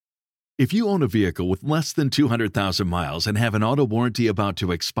If you own a vehicle with less than 200,000 miles and have an auto warranty about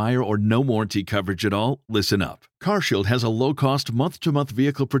to expire or no warranty coverage at all, listen up. CarShield has a low-cost month-to-month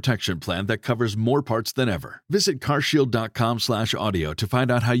vehicle protection plan that covers more parts than ever. Visit carshield.com/audio to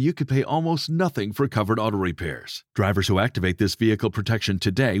find out how you could pay almost nothing for covered auto repairs. Drivers who activate this vehicle protection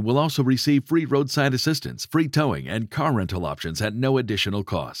today will also receive free roadside assistance, free towing, and car rental options at no additional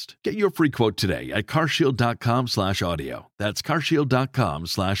cost. Get your free quote today at carshield.com/audio. That's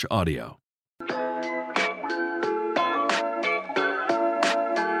carshield.com/audio.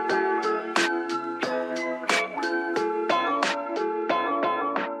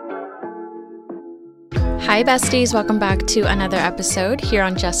 Hi besties, welcome back to another episode here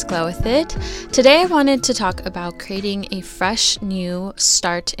on Just Glow With It. Today I wanted to talk about creating a fresh new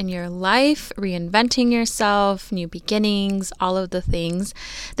start in your life, reinventing yourself, new beginnings, all of the things.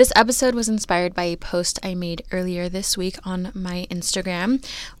 This episode was inspired by a post I made earlier this week on my Instagram.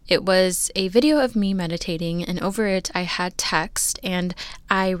 It was a video of me meditating, and over it I had text, and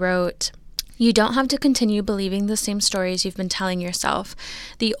I wrote, "You don't have to continue believing the same stories you've been telling yourself.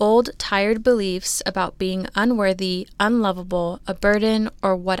 The old, tired beliefs about being unworthy, unlovable, a burden,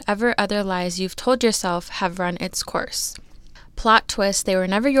 or whatever other lies you've told yourself have run its course. Plot twist, they were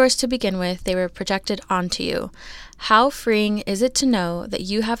never yours to begin with, they were projected onto you. How freeing is it to know that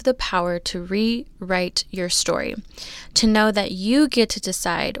you have the power to rewrite your story? To know that you get to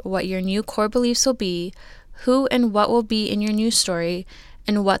decide what your new core beliefs will be, who and what will be in your new story,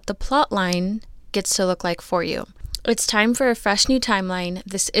 and what the plot line gets to look like for you. It's time for a fresh new timeline.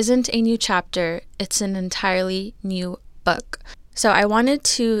 This isn't a new chapter, it's an entirely new book." So I wanted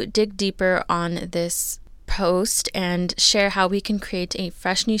to dig deeper on this post and share how we can create a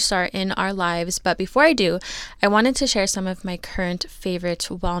fresh new start in our lives. But before I do, I wanted to share some of my current favorite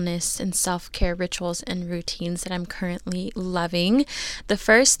wellness and self-care rituals and routines that I'm currently loving. The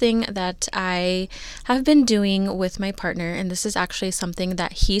first thing that I have been doing with my partner, and this is actually something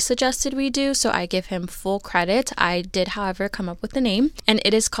that he suggested we do, so I give him full credit. I did, however, come up with the name, and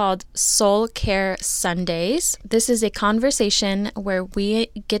it is called Soul Care Sundays. This is a conversation where we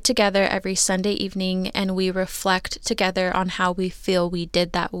get together every Sunday evening and we reflect together on how we feel we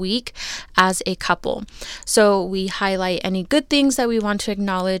did that week as a couple. So we highlight any good things that we want to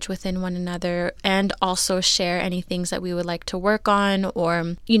acknowledge within one another, and also share any things that we would like to work on,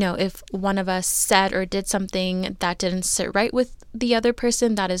 or, if one of us said or did something that didn't sit right with the other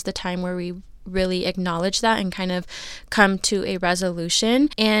person, that is the time where we really acknowledge that and kind of come to a resolution.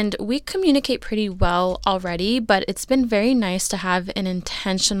 And we communicate pretty well already, but it's been very nice to have an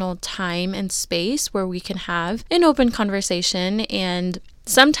intentional time and space where we can have an open conversation. And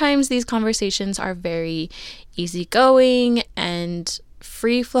sometimes these conversations are very easygoing and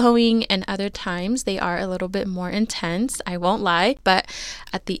free-flowing, and other times they are a little bit more intense, I won't lie. But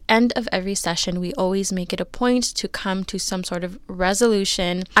at the end of every session, we always make it a point to come to some sort of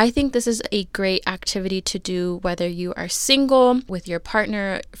resolution. I think this is a great activity to do whether you are single, with your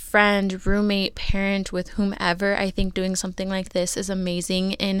partner, friend, roommate, parent, with whomever. I think doing something like this is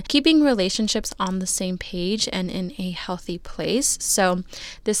amazing in keeping relationships on the same page and in a healthy place. So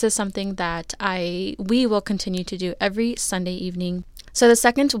this is something that we will continue to do every Sunday evening. So the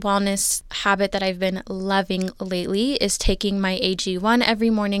second wellness habit that I've been loving lately is taking my AG1 every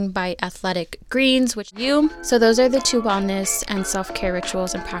morning by Athletic Greens, So those are the two wellness and self-care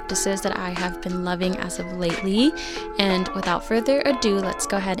rituals and practices that I have been loving as of lately. And without further ado, let's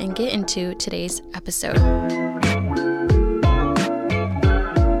go ahead and get into today's episode.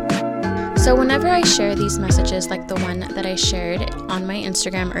 So whenever I share these messages like the one that I shared on my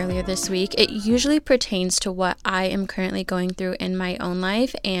Instagram earlier this week, it usually pertains to what I am currently going through in my own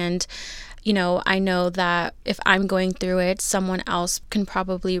life. And I know that if I'm going through it, someone else can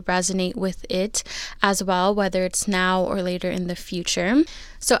probably resonate with it as well, whether it's now or later in the future.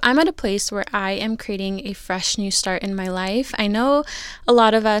 So I'm at a place where I am creating a fresh new start in my life. I know a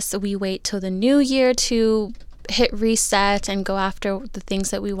lot of us, we wait till the new year to hit reset and go after the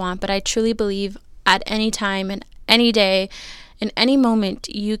things that we want, but I truly believe at any time and any day, in any moment,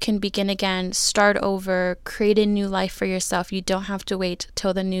 you can begin again, start over, create a new life for yourself. You don't have to wait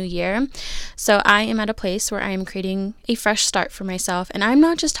till the new year. So I am at a place where I am creating a fresh start for myself. And I'm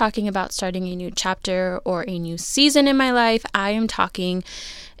not just talking about starting a new chapter or a new season in my life. I am talking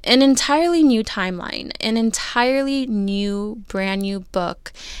an entirely new timeline, an entirely new, brand new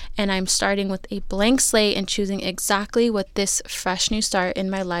book. And I'm starting with a blank slate and choosing exactly what this fresh new start in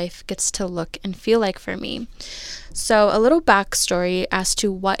my life gets to look and feel like for me. So a little backstory as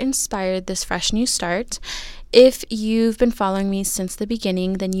to what inspired this fresh new start If you've been following me since the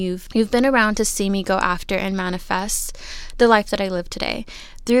beginning, then you've been around to see me go after and manifest the life that I live today.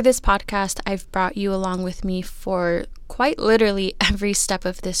 Through this podcast, I've brought you along with me for quite literally every step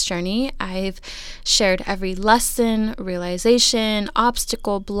of this journey. I've shared every lesson, realization,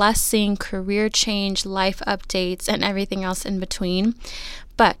 obstacle, blessing, career change, life updates, and everything else in between.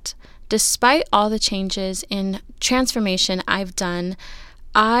 But despite all the changes in transformation I've done,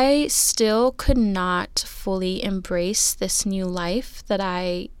 I still could not fully embrace this new life that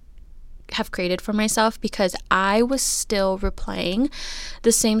I have created for myself because I was still replaying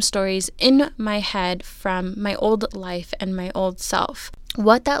the same stories in my head from my old life and my old self.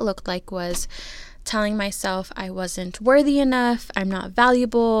 What that looked like was telling myself I wasn't worthy enough, I'm not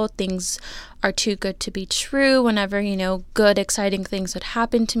valuable, things are too good to be true whenever, good, exciting things would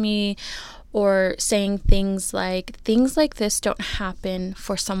happen to me, or saying things like this don't happen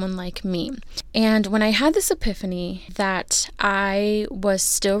for someone like me. And when I had this epiphany that I was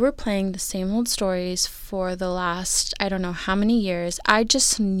still replaying the same old stories for the last, I don't know how many years, I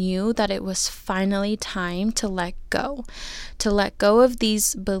just knew that it was finally time to let go of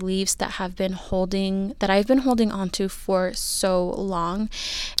these beliefs that I've been holding onto for so long.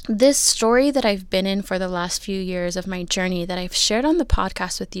 This story that I've been in for the last few years of my journey that I've shared on the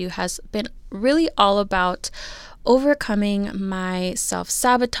podcast with you has been really all about overcoming my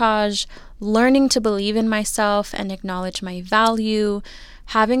self-sabotage, learning to believe in myself and acknowledge my value,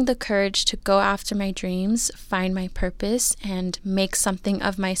 having the courage to go after my dreams, find my purpose, and make something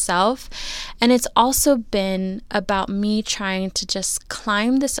of myself. And it's also been about me trying to just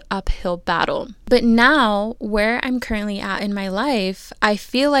climb this uphill battle. But now, where I'm currently at in my life, I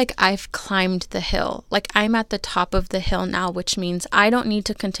feel like I've climbed the hill. Like I'm at the top of the hill now, which means I don't need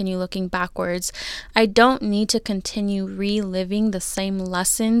to continue looking backwards. I don't need to continue reliving the same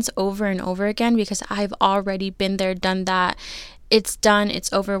lessons over and over again because I've already been there, done that. It's done,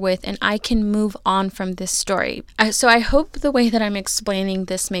 it's over with, and I can move on from this story. So I hope the way that I'm explaining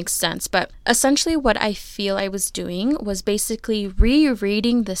this makes sense, but essentially what I feel I was doing was basically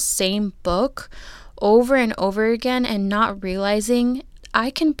rereading the same book over and over again and not realizing I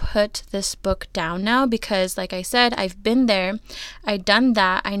can put this book down now because, like I said, I've been there, I've done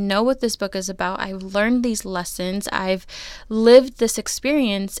that, I know what this book is about, I've learned these lessons, I've lived this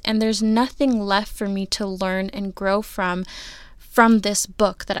experience, and there's nothing left for me to learn and grow from this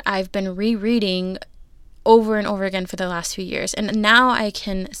book that I've been rereading over and over again for the last few years. And now I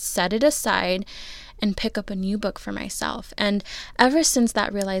can set it aside and pick up a new book for myself. And ever since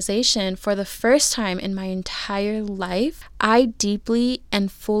that realization, for the first time in my entire life, I deeply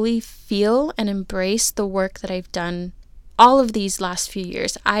and fully feel and embrace the work that I've done all of these last few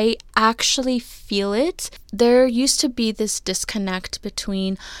years. I actually feel it. There used to be this disconnect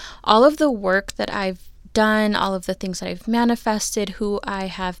between all of the work that I've done, all of the things that I've manifested, who I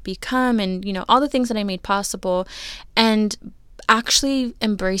have become, and all the things that I made possible, and actually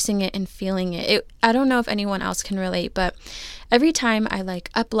embracing it and feeling it. I don't know if anyone else can relate, but every time I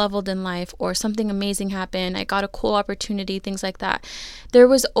up-leveled in life or something amazing happened, I got a cool opportunity, things like that, there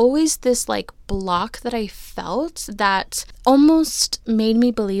was always this block that I felt that almost made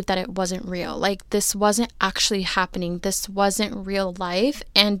me believe that it wasn't real. This wasn't actually happening. This wasn't real life.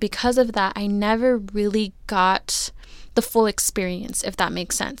 And because of that, I never really got the full experience, if that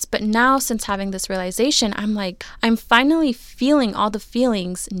makes sense. But now, since having this realization, I'm finally feeling all the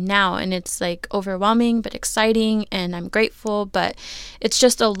feelings now, and it's overwhelming but exciting, and I'm grateful, but it's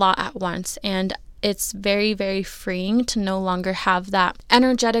just a lot at once. And it's very, very freeing to no longer have that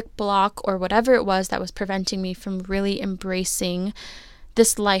energetic block or whatever it was that was preventing me from really embracing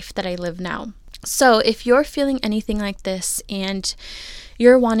this life that I live now. So if you're feeling anything like this and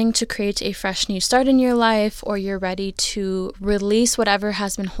you're wanting to create a fresh new start in your life, or you're ready to release whatever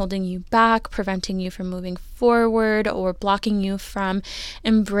has been holding you back, preventing you from moving forward, or blocking you from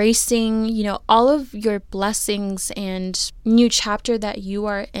embracing, all of your blessings and new chapter that you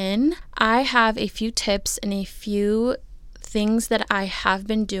are in, I have a few tips and a few things that I have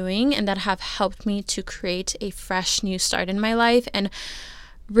been doing and that have helped me to create a fresh new start in my life and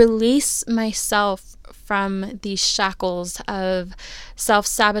release myself from these shackles of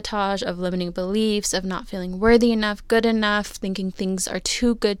self-sabotage, of limiting beliefs, of not feeling worthy enough, good enough, thinking things are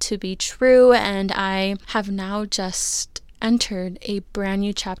too good to be true. And I have now just entered a brand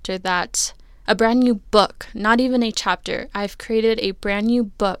new chapter, a brand new book, not even a chapter. I've created a brand new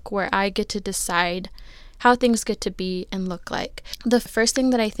book where I get to decide how things get to be and look like. The first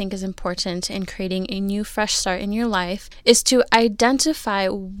thing that I think is important in creating a new fresh start in your life is to identify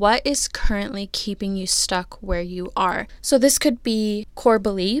what is currently keeping you stuck where you are. So this could be core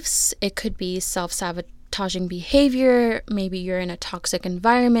beliefs, it could be self-sabotage, self-sabotaging behavior. Maybe you're in a toxic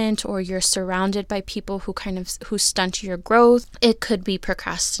environment, or you're surrounded by people who stunt your growth. It could be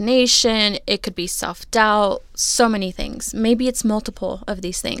procrastination. It could be self-doubt. So many things. Maybe it's multiple of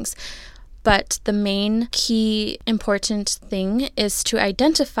these things. But the main key important thing is to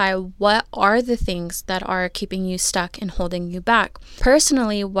identify what are the things that are keeping you stuck and holding you back.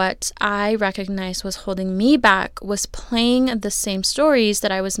 Personally, what I recognized was holding me back was playing the same stories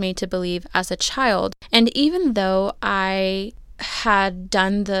that I was made to believe as a child. And even though I had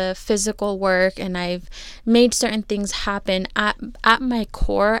done the physical work and I've made certain things happen, at my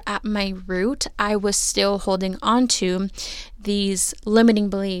core, at my root, I was still holding on to these limiting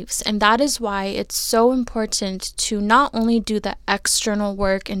beliefs. And that is why it's so important to not only do the external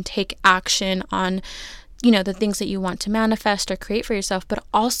work and take action on the things that you want to manifest or create for yourself, but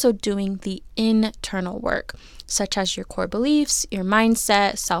also doing the internal work, such as your core beliefs, your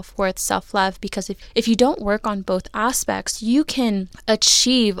mindset, self-worth, self-love. Because if you don't work on both aspects, you can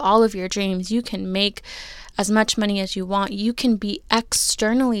achieve all of your dreams. You can make as much money as you want. You can be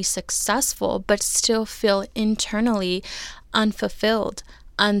externally successful, but still feel internally unfulfilled,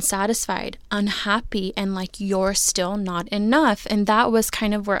 unsatisfied, unhappy, and like you're still not enough. And that was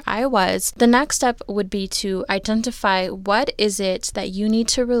kind of where I was. The next step would be to identify what is it that you need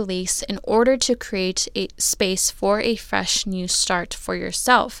to release in order to create a space for a fresh new start for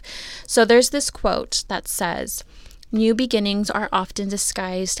yourself. So there's this quote that says, "New beginnings are often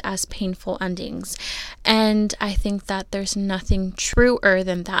disguised as painful endings." And I think that there's nothing truer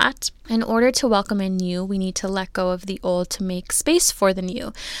than that. In order to welcome in new, we need to let go of the old to make space for the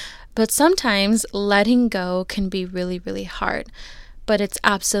new. But sometimes letting go can be really, really hard, but it's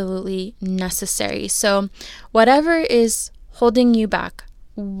absolutely necessary. So whatever is holding you back,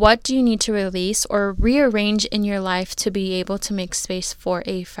 what do you need to release or rearrange in your life to be able to make space for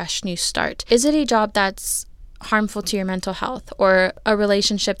a fresh new start? Is it a job that's harmful to your mental health, or a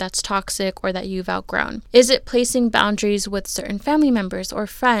relationship that's toxic or that you've outgrown? Is it placing boundaries with certain family members or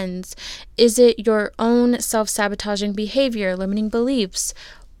friends? Is it your own self-sabotaging behavior, limiting beliefs?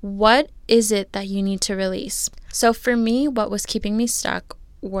 What is it that you need to release? So for me, what was keeping me stuck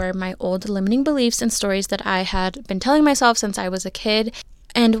were my old limiting beliefs and stories that I had been telling myself since I was a kid.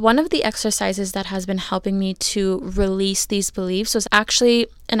 And one of the exercises that has been helping me to release these beliefs was actually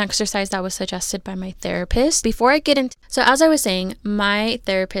an exercise that was suggested by my therapist. So as I was saying, my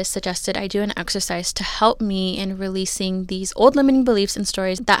therapist suggested I do an exercise to help me in releasing these old limiting beliefs and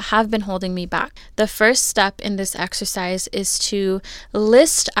stories that have been holding me back. The first step in this exercise is to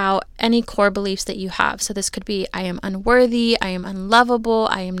list out any core beliefs that you have. So this could be, I am unworthy, I am unlovable,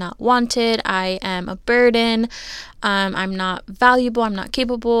 I am not wanted, I am a burden, I'm not valuable, I'm not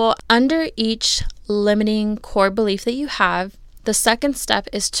capable. Under each limiting core belief that you have, the second step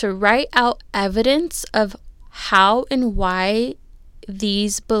is to write out evidence of how and why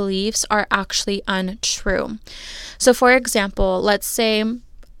these beliefs are actually untrue. So for example, let's say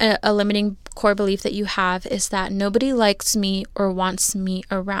a limiting core belief that you have is that nobody likes me or wants me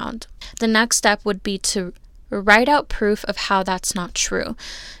around. The next step would be to write out proof of how that's not true.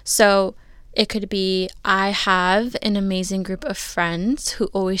 So it could be, I have an amazing group of friends who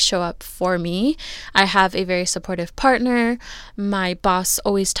always show up for me. I have a very supportive partner. My boss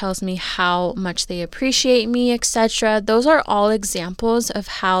always tells me how much they appreciate me, etc. Those are all examples of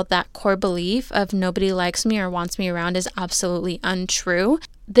how that core belief of nobody likes me or wants me around is absolutely untrue.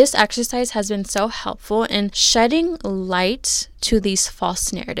 This exercise has been so helpful in shedding light to these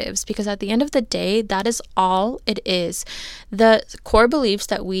false narratives, because at the end of the day, that is all it is. The core beliefs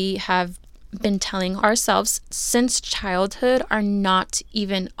that we have been telling ourselves since childhood are not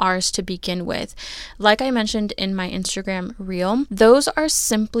even ours to begin with. Like I mentioned in my Instagram reel, those are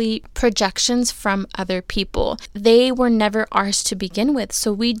simply projections from other people. They were never ours to begin with,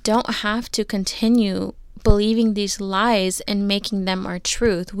 so we don't have to continue believing these lies and making them our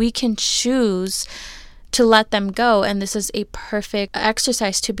truth. We can choose to let them go, and this is a perfect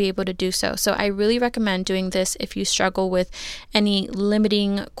exercise to be able to do so. So I really recommend doing this if you struggle with any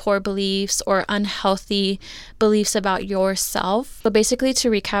limiting core beliefs or unhealthy beliefs about yourself. But basically, to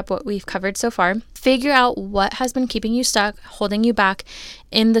recap what we've covered so far, figure out what has been keeping you stuck, holding you back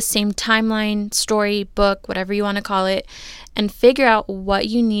in the same timeline, story, book, whatever you want to call it, and figure out what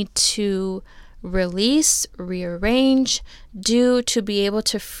you need to release, rearrange, do to be able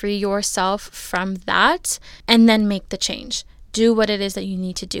to free yourself from that, and then make the change. Do what it is that you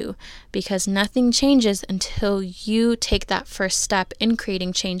need to do, because nothing changes until you take that first step in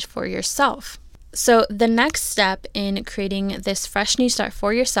creating change for yourself. So the next step in creating this fresh new start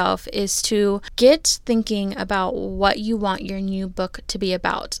for yourself is to get thinking about what you want your new book to be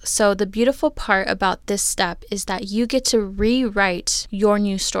about. So the beautiful part about this step is that you get to rewrite your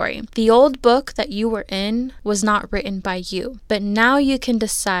new story. The old book that you were in was not written by you, but now you can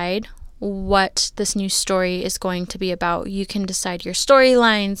decide what this new story is going to be about. You can decide your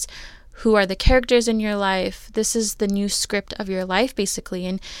storylines, who are the characters in your life. This is the new script of your life, basically,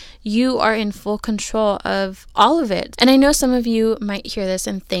 and you are in full control of all of it. And I know some of you might hear this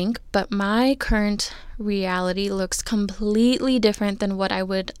and think, but my current reality looks completely different than what I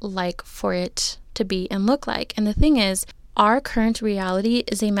would like for it to be and look like. And the thing is, our current reality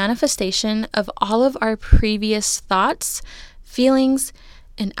is a manifestation of all of our previous thoughts, feelings,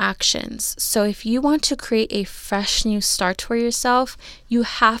 and actions. So if you want to create a fresh new start for yourself, you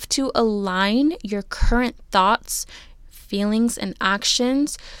have to align your current thoughts, feelings, and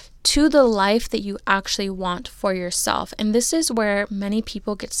actions to the life that you actually want for yourself. And this is where many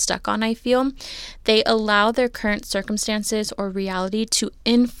people get stuck on, I feel. They allow their current circumstances or reality to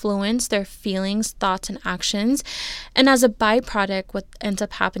influence their feelings, thoughts, and actions. And as a byproduct, what ends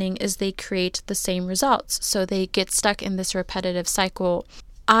up happening is they create the same results. So they get stuck in this repetitive cycle.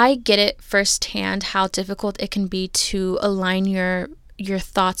 I get it firsthand how difficult it can be to align your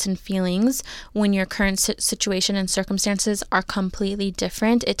thoughts and feelings when your current situation and circumstances are completely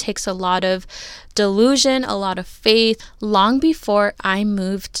different. It takes a lot of delusion, a lot of faith. Long before I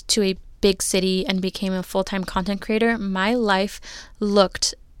moved to a big city and became a full-time content creator, my life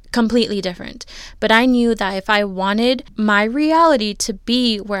looked completely different. But I knew that if I wanted my reality to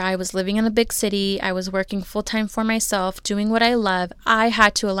be where I was living in a big city, I was working full-time for myself, doing what I love, I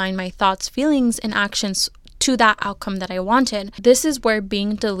had to align my thoughts, feelings, and actions to that outcome that I wanted. This is where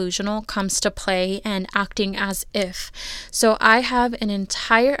being delusional comes to play and acting as if. So I have an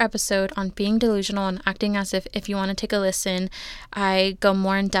entire episode on being delusional and acting as if you want to take a listen. I go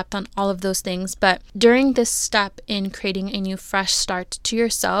more in depth on all of those things. But during this step in creating a new fresh start to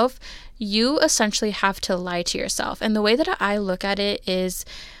yourself, you essentially have to lie to yourself. And the way that I look at it is,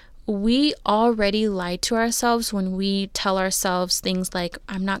 we already lie to ourselves when we tell ourselves things like,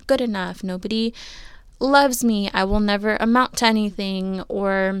 I'm not good enough, nobody loves me, I will never amount to anything,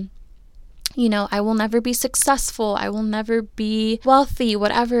 or I will never be successful, I will never be wealthy,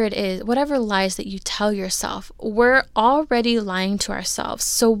 whatever it is, whatever lies that you tell yourself, we're already lying to ourselves.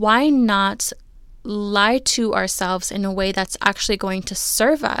 So why not lie to ourselves in a way that's actually going to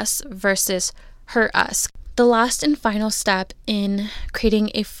serve us versus hurt us? The last and final step in creating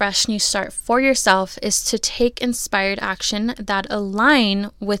a fresh new start for yourself is to take inspired action that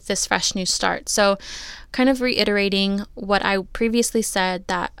align with this fresh new start. So kind of reiterating what I previously said,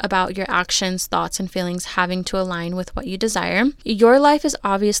 that about your actions, thoughts, and feelings having to align with what you desire. Your life is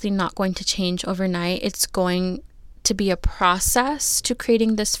obviously not going to change overnight. It's going to be a process to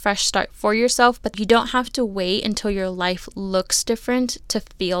creating this fresh start for yourself, but you don't have to wait until your life looks different to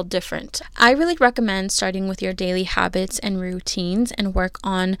feel different. I really recommend starting with your daily habits and routines and work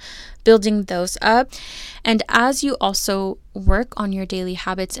on building those up. And as you also work on your daily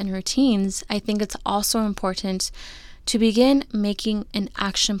habits and routines, I think it's also important to begin making an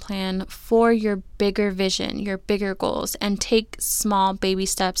action plan for your bigger vision, your bigger goals, and take small baby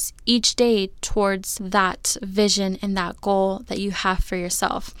steps each day towards that vision and that goal that you have for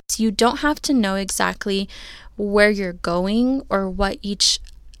yourself. So you don't have to know exactly where you're going or what each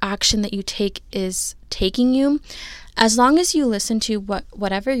action that you take is taking you. As long as you listen to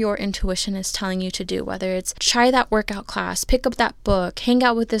whatever your intuition is telling you to do, whether it's try that workout class, pick up that book, hang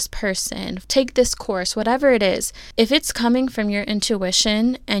out with this person, take this course, whatever it is, if it's coming from your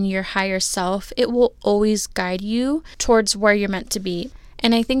intuition and your higher self, it will always guide you towards where you're meant to be.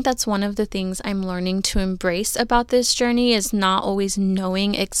 And I think that's one of the things I'm learning to embrace about this journey, is not always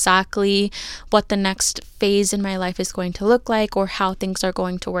knowing exactly what the next phase in my life is going to look like or how things are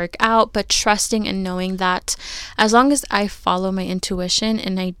going to work out, but trusting and knowing that as long as I follow my intuition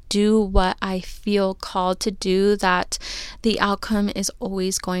and I do what I feel called to do, that the outcome is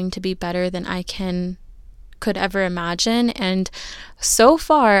always going to be better than I could ever imagine. And so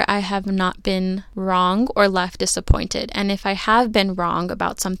far, I have not been wrong or left disappointed. And if I have been wrong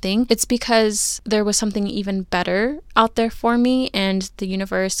about something, it's because there was something even better out there for me, and the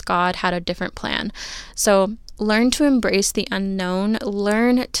universe, God, had a different plan. So learn to embrace the unknown.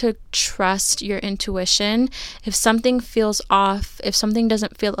 Learn to trust your intuition. If something feels off, if something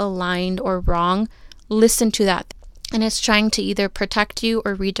doesn't feel aligned or wrong, listen to that. And it's trying to either protect you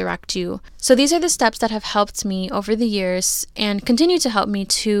or redirect you. So these are the steps that have helped me over the years and continue to help me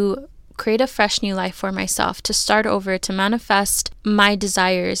to create a fresh new life for myself, to start over, to manifest my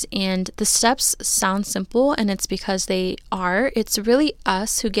desires. And the steps sound simple, and it's because they are. It's really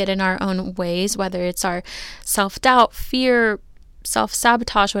us who get in our own ways, whether it's our self-doubt, fear,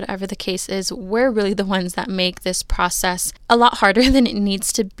 self-sabotage, whatever the case is. We're really the ones that make this process a lot harder than it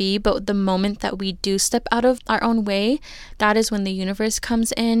needs to be. But the moment that we do step out of our own way, that is when the universe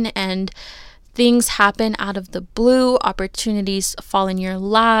comes in and things happen out of the blue. Opportunities fall in your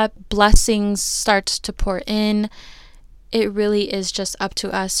lap, blessings start to pour in. It really is just up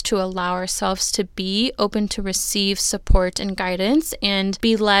to us to allow ourselves to be open to receive support and guidance and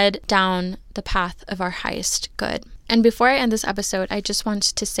be led down the path of our highest good. And before I end this episode, I just want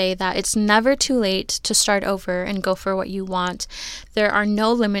to say that it's never too late to start over and go for what you want. There are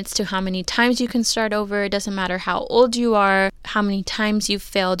no limits to how many times you can start over. It doesn't matter how old you are, how many times you've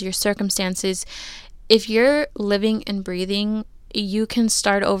failed, your circumstances. If you're living and breathing, you can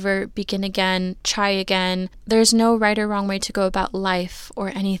start over, begin again, try again. There's no right or wrong way to go about life or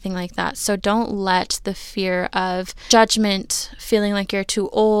anything like that. So don't let the fear of judgment, feeling like you're too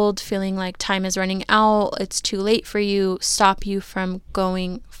old, feeling like time is running out, it's too late for you, stop you from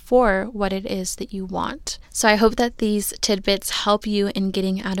going for what it is that you want. So I hope that these tidbits help you in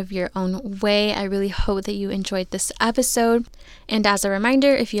getting out of your own way. I really hope that you enjoyed this episode. And as a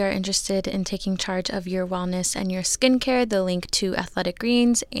reminder, if you are interested in taking charge of your wellness and your skincare, the link to Athletic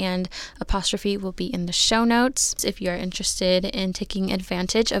Greens and Apostrophe will be in the show notes. If you are interested in taking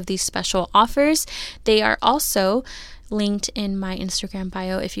advantage of these special offers, they are also linked in my Instagram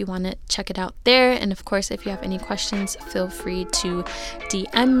bio if you want to check it out there. And of course, if you have any questions, feel free to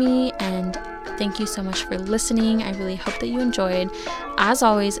DM me. And thank you so much for listening. I really hope that you enjoyed. As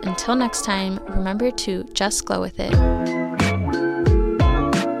always, until next time, remember to just glow with it.